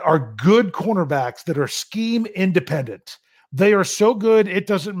that are good cornerbacks that are scheme independent. They are so good, it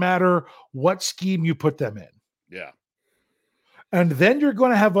doesn't matter what scheme you put them in. Yeah. And then you're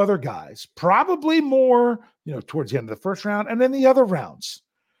going to have other guys, probably more, towards the end of the first round and then the other rounds,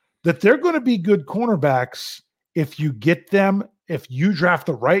 that they're going to be good cornerbacks if you get them, if you draft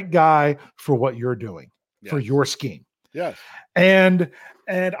the right guy for what you're doing, for your scheme. Yes. And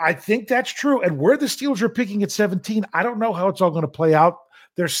I think that's true. And where the Steelers are picking at 17, I don't know how it's all going to play out.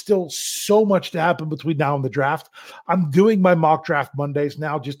 There's still so much to happen between now and the draft. I'm doing my mock draft Mondays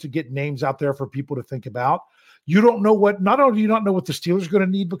now just to get names out there for people to think about. You don't know not only do you not know what the Steelers are going to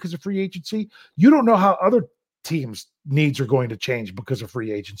need because of free agency, you don't know how other teams' needs are going to change because of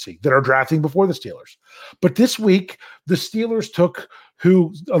free agency that are drafting before the Steelers. But this week, the Steelers took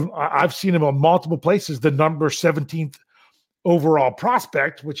who I've seen him on multiple places, the number 17th overall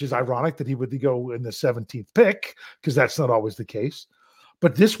prospect, which is ironic that he would go in the 17th pick because that's not always the case.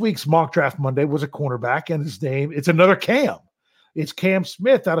 But this week's mock draft Monday was a cornerback, and his name, it's another Cam. It's Cam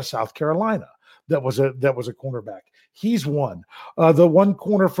Smith out of South Carolina. That was a cornerback. He's one. The one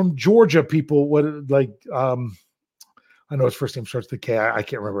corner from Georgia, people I know his first name starts with K. I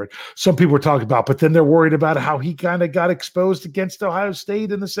can't remember it. Some people were talking about, but then they're worried about how he kind of got exposed against Ohio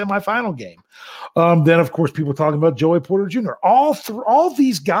State in the semifinal game. Then, of course, people talking about Joey Porter Jr. All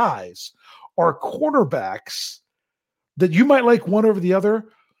these guys are cornerbacks that you might like one over the other,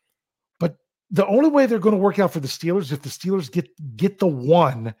 the only way they're going to work out for the Steelers is if the Steelers get the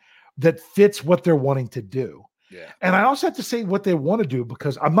one that fits what they're wanting to do. Yeah. And I also have to say what they want to do,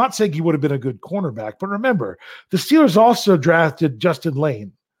 because I'm not saying he would have been a good cornerback, but remember, the Steelers also drafted Justin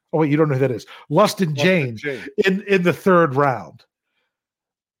Lane. Oh, wait, you don't know who that is. Lustin Jane in the 3rd round.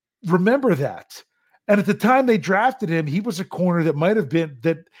 Remember that. And at the time they drafted him, he was a corner that might have been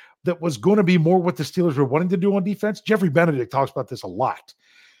that was going to be more what the Steelers were wanting to do on defense. Jeffrey Benedict talks about this a lot.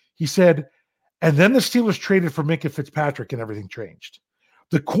 He said, and then the Steelers traded for Minkah Fitzpatrick and everything changed.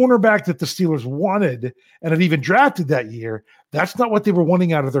 The cornerback that the Steelers wanted and had even drafted that year, that's not what they were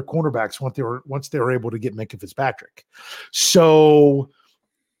wanting out of their cornerbacks once they were able to get Minkah Fitzpatrick. So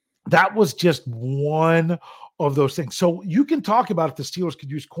that was just one of those things. So you can talk about if the Steelers could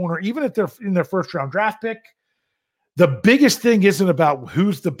use corner, even if they're in their 1st round draft pick. The biggest thing isn't about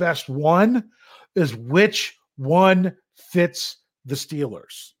who's the best one, is which one fits the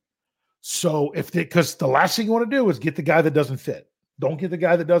Steelers. So because the last thing you want to do is get the guy that doesn't fit. Don't get the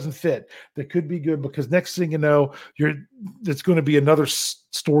guy that doesn't fit. That could be good, because next thing you know, it's going to be another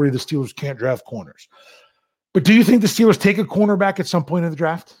story. The Steelers can't draft corners. But do you think the Steelers take a cornerback at some point in the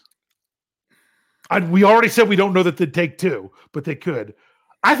draft? We already said we don't know that they'd take 2, but they could.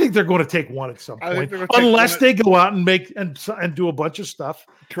 I think they're going to take 1 at some point, unless they go out and make and do a bunch of stuff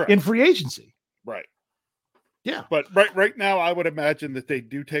in free agency. Right. Yeah. But right now, I would imagine that they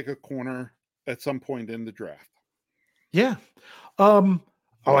do take a corner at some point in the draft. Yeah. I'll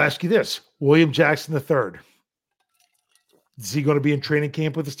ask you this. William Jackson III. Is he going to be in training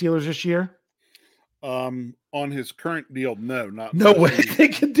camp with the Steelers this year? On his current deal, no way they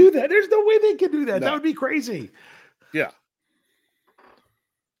can do that. There's no way they can do that. No. That would be crazy. Yeah.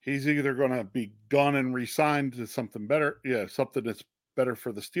 He's either going to be gone and re-signed to something better. Yeah, something that's better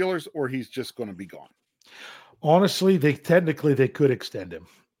for the Steelers, or he's just going to be gone. Honestly, they could extend him.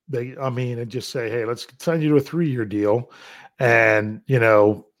 And just say, hey, let's sign you to a 3-year deal, and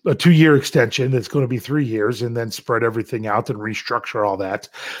a 2-year extension that's going to be 3 years, and then spread everything out and restructure all that.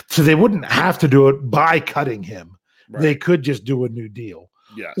 So they wouldn't have to do it by cutting him. Right. They could just do a new deal.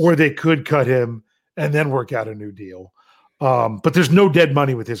 Yes. Or they could cut him and then work out a new deal. But there's no dead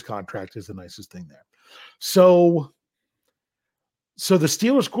money with his contract is the nicest thing there. So the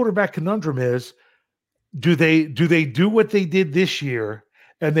Steelers quarterback conundrum is, do they do what they did this year?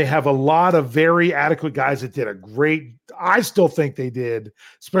 And they have a lot of very adequate guys that did a great, I still think they did,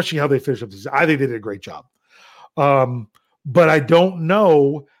 especially how they finished up this. I think they did a great job. But I don't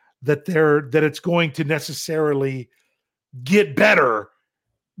know that it's going to necessarily get better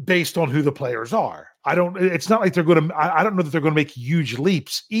based on who the players are. It's not like I don't know that they're going to make huge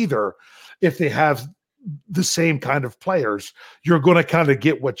leaps either. If they have the same kind of players, you're going to kind of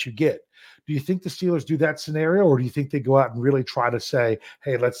get what you get. Do you think the Steelers do that scenario, or do you think they go out and really try to say,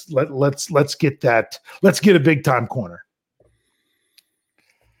 hey, let's get a big time corner?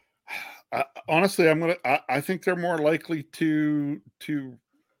 Honestly, I think they're more likely to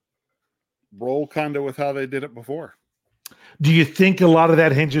roll kind of with how they did it before. Do you think a lot of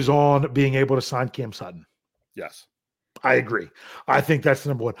that hinges on being able to sign Cam Sutton? Yes. I agree. I think that's the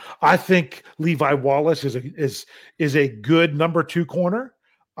number one. I think Levi Wallace is a good number 2 corner.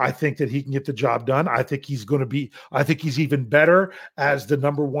 I think that he can get the job done. I think he's even better as the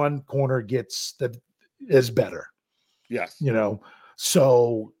number 1 corner is better. Yes.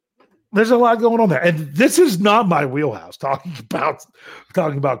 So there's a lot going on there. And this is not my wheelhouse talking about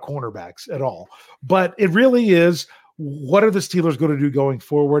cornerbacks at all. But it really is, what are the Steelers going to do going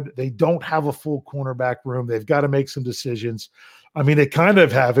forward? They don't have a full cornerback room. They've got to make some decisions. They kind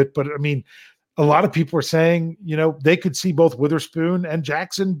of have it, but a lot of people are saying, they could see both Witherspoon and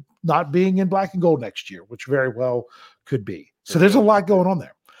Jackson not being in black and gold next year, which very well could be. So there's a lot going on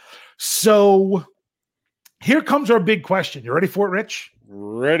there. So here comes our big question. You ready for it, Rich?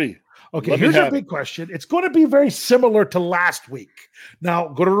 Ready. Okay, here's our big question. It's going to be very similar to last week. Now,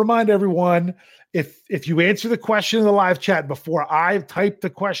 I'm going to remind everyone, if you answer the question in the live chat before I type the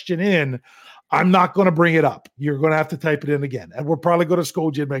question in, I'm not going to bring it up. You're going to have to type it in again. And we're probably going to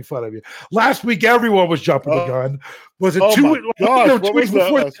scold you and make fun of you. Last week, everyone was jumping the gun. Was it 2 weeks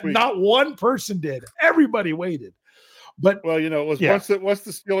before? Not one person did. Everybody waited. But it was once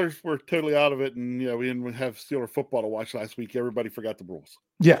the Steelers were totally out of it, and we didn't have Steeler football to watch last week. Everybody forgot the rules.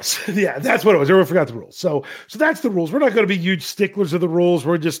 Yes, yeah, that's what it was. Everyone forgot the rules. So that's the rules. We're not going to be huge sticklers of the rules.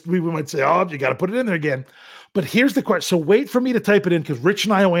 We might say, oh, you got to put it in there again. But here's the question. So wait for me to type it in, because Rich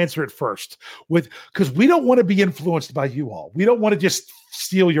and I will answer it first. Because we don't want to be influenced by you all. We don't want to just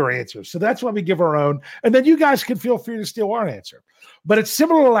steal your answers. So that's why we give our own, and then you guys can feel free to steal our answer. But it's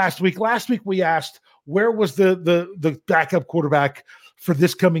similar to last week. Last week we asked, where was the backup quarterback for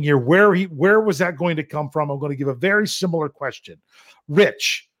this coming year, where was that going to come from? I'm going to give a very similar question.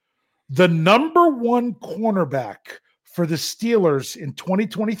 Rich, the number one cornerback for the Steelers in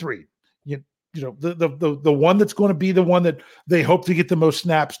 2023, you know, the one that's going to be the one that they hope to get the most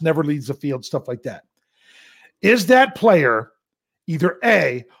snaps, never leaves the field, stuff like that. Is that player either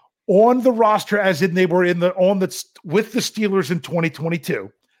A, on the roster as in they were with the Steelers in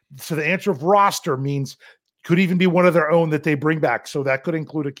 2022? So the answer of roster means could even be one of their own that they bring back. So that could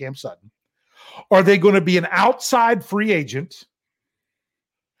include a Cam Sutton. Are they going to be an outside free agent?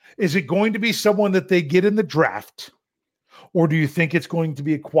 Is it going to be someone that they get in the draft? Or do you think it's going to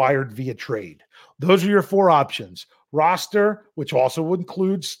be acquired via trade? Those are your four options. Roster, which also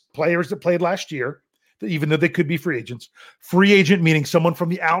includes players that played last year, even though they could be free agents. Free agent, meaning someone from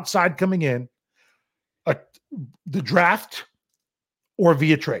the outside coming in. The draft or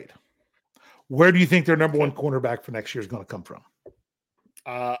via trade. Where do you think their number one cornerback for next year is going to come from?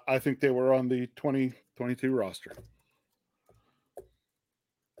 I think they were on the 2022 roster.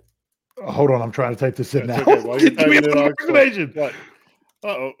 Hold on, I'm trying to type this in now. Okay. Give me more information.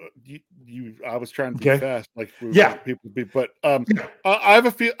 I was trying to be fast, like people be. But I have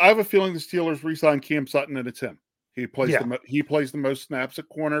a feeling the Steelers re-sign Cam Sutton, and it's him. He plays the most snaps at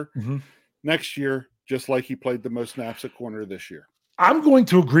corner next year, just like he played the most snaps at corner this year. I'm going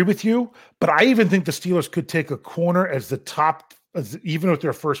to agree with you, but I even think the Steelers could take a corner as the top, even with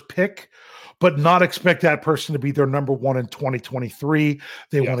their first pick, but not expect that person to be their number one in 2023.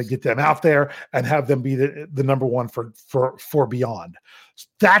 They want to get them out there and have them be the number one for beyond.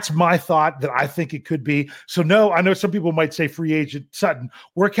 That's my thought that I think it could be. So no, I know some people might say free agent Sutton.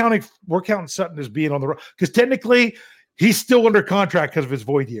 We're counting Sutton as being on the road because technically he's still under contract because of his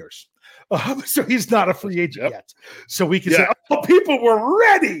void years. So he's not a free agent yet. So we can say, oh, people, we're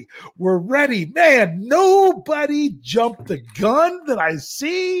ready. We're ready. Man, nobody jumped the gun that I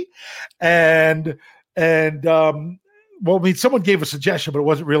see. And well, I mean, someone gave a suggestion, but it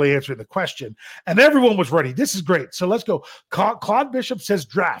wasn't really answering the question. And everyone was ready. This is great. So let's go. Claude Bishop says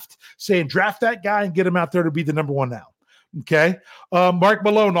draft, saying draft that guy and get him out there to be the number one now. Okay. Mark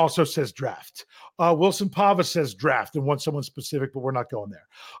Malone also says draft. Wilson Pava says draft and wants someone specific, but we're not going there.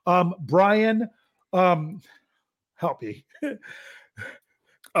 Brian, help me.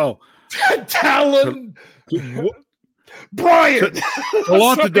 Talon. Brian.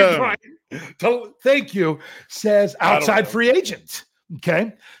 Thank you. Says outside free agent.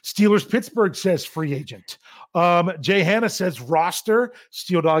 Okay. Steelers Pittsburgh says free agent. Jay Hanna says roster.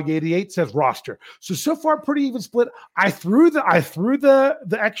 Steel Dog 88 says roster. So far pretty even split. I threw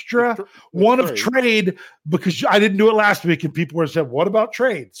the extra one of trade because I didn't do it last week and people were saying, what about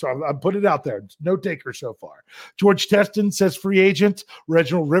trade? So I put it out there. No taker so far. George Teston says free agent.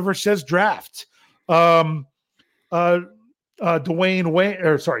 Reginald River says draft. Dwayne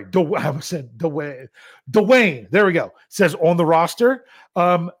there we go, says on the roster.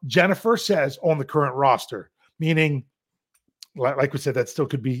 Jennifer says on the current roster, meaning like we said, that still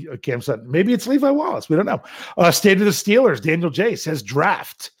could be a Cam Sutton. Maybe it's Levi Wallace. We don't know. State of the Steelers, Daniel J says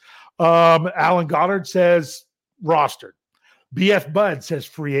draft. Alan Goddard says roster. BF Bud says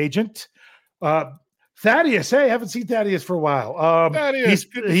free agent. Thaddeus, hey, I haven't seen Thaddeus for a while.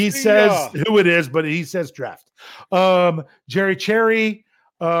 He says who it is, but he says draft. Jerry Cherry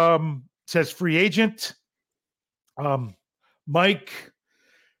says free agent. Mike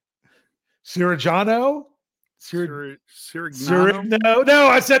Sirigliano. Sirigliano. No,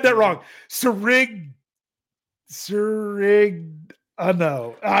 I said that wrong.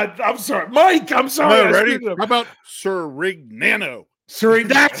 No. I'm sorry. Mike, I'm sorry. No, ready? How about Sirigliano?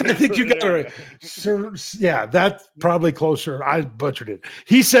 That's, I think you got it right. Yeah, that's probably closer. I butchered it.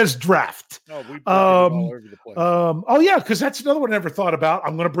 He says draft. No, we all over the place. Oh yeah, because that's another one I never thought about.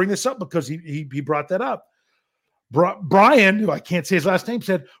 I'm going to bring this up because he brought that up. Brian, who I can't say his last name,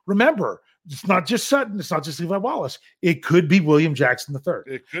 said, remember, it's not just Sutton, it's not just Levi Wallace. It could be William Jackson III.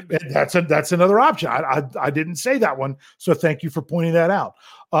 It could be. That's another option. I didn't say that one, so thank you for pointing that out.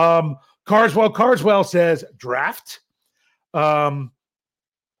 Carswell says draft.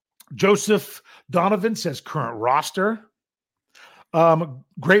 Joseph Donovan says current roster.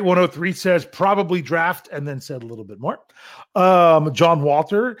 Great 103 says probably draft, and then said a little bit more. John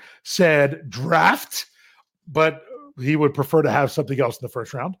Walter said draft, but he would prefer to have something else in the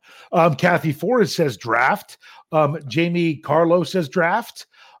first round. Kathy Forrest says draft. Jamie Carlo says draft.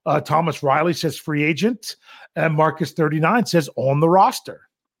 Thomas Riley says free agent. And Marcus 39 says on the roster.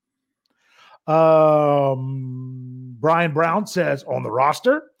 Brian Brown says on the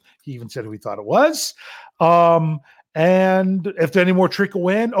roster. He even said who he thought it was. And if there any more trickle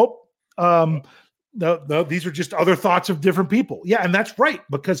in, No, these are just other thoughts of different people. Yeah, and that's right,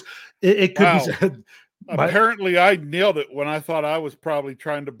 because it could be said. Apparently, I nailed it when I thought I was probably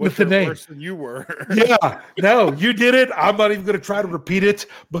trying to butcher it worse than you were. Yeah, no, you did it. I'm not even going to try to repeat it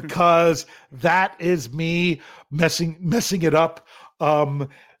because that is me messing it up,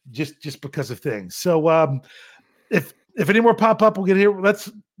 just because of things. So, if any more pop up, we'll get here.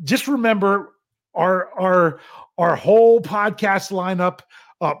 Let's just remember our whole podcast lineup.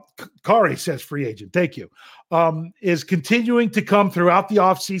 Kari says free agent. Thank you. Is continuing to come throughout the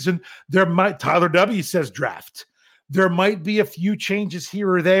offseason. Tyler W says draft. There might be a few changes here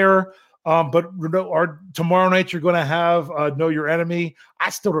or there. But tomorrow night you're going to have Know Your Enemy. I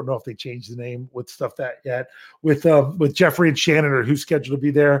still don't know if they changed the name with stuff that yet with Jeffrey and Shannon, or who's scheduled to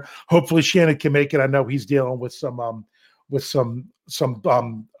be there. Hopefully Shannon can make it. I know he's dealing with some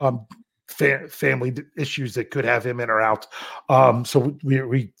family issues that could have him in or out. So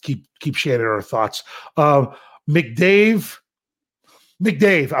we keep Shannon in our thoughts. McDave,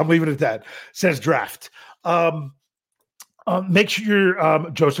 I'm leaving it at that, says draft. Make sure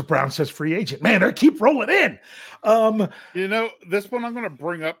Joseph Brown says free agent. Man, they keep rolling in. This one I'm going to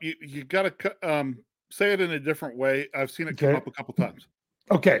bring up. You got to say it in a different way. I've seen it come up a couple times.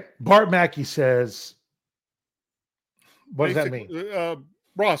 Okay. Bart Mackey says, what does that mean?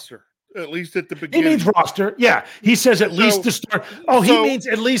 Roster, at least at the beginning. He means roster. Yeah. He says at least to start. Oh, he means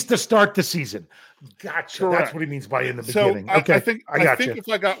at least to start the season. Gotcha. Correct. That's what he means by in the beginning. Okay. I think if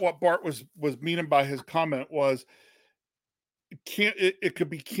I got what Bart was meaning by his comment was, it could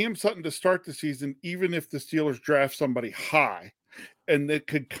be Cam Sutton to start the season, even if the Steelers draft somebody high, and it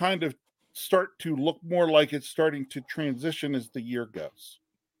could kind of start to look more like it's starting to transition as the year goes.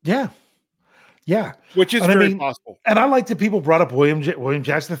 Yeah. Which is very possible. And I like that people brought up William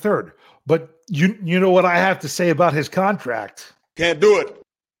Jackson III, but you know what I have to say about his contract? Can't do it.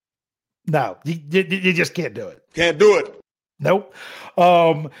 No, you just can't do it. Can't do it. Nope.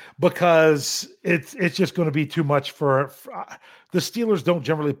 Because it's just going to be too much for the Steelers. Don't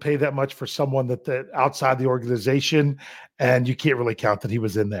generally pay that much for someone that outside the organization, and you can't really count that he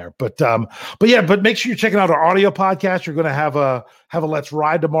was in there. But make sure you're checking out our audio podcast. You're going to have a Let's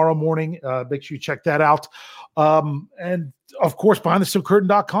Ride tomorrow morning. Make sure you check that out. And of course,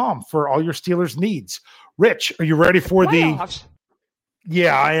 BehindTheSteelCurtain.com for all your Steelers needs. Rich, are you ready for playoffs?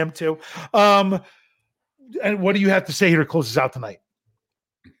 Yeah, I am too. And what do you have to say here to close us out tonight?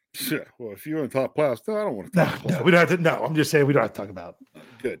 Yeah, well, if you want to talk playoffs, no, I don't want to talk. No, we don't have to. No, I'm just saying we don't have to talk about it.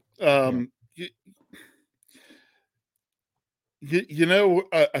 Good.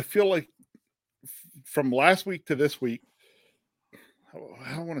 I feel like from last week to this week,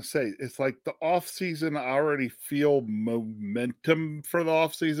 I don't want to say it's like the off season. I already feel momentum for the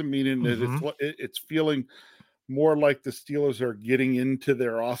off season, meaning that it's feeling more like the Steelers are getting into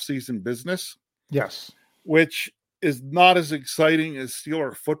their off season business. Yes. Which is not as exciting as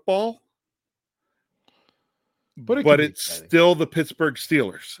Steeler football, but it's still the Pittsburgh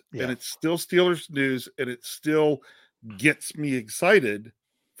Steelers, and it's still Steelers news, and it still gets me excited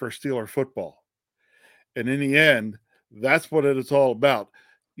for Steeler football. And in the end, that's what it's all about.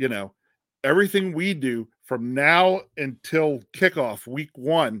 Everything we do from now until kickoff week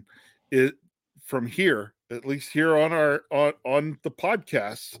 1 is from here, at least here on on the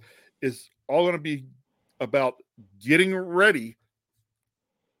podcast, is all going to be about getting ready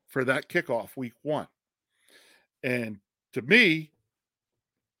for that kickoff week 1. And to me,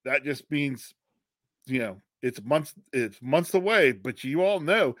 that just means, it's months away, but you all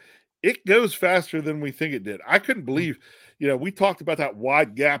know it goes faster than we think it did. I couldn't believe, we talked about that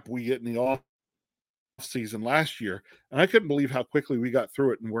wide gap we get in the off season last year, and I couldn't believe how quickly we got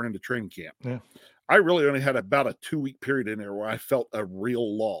through it and we're into training camp. Yeah. I really only had about a 2-week period in there where I felt a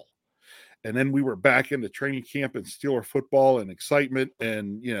real lull. And then we were back into training camp and Steeler football and excitement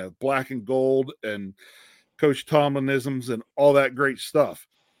and, black and gold and Coach Tomlinisms and all that great stuff.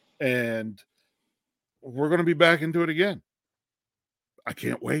 And we're going to be back into it again. I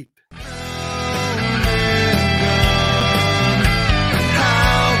can't wait.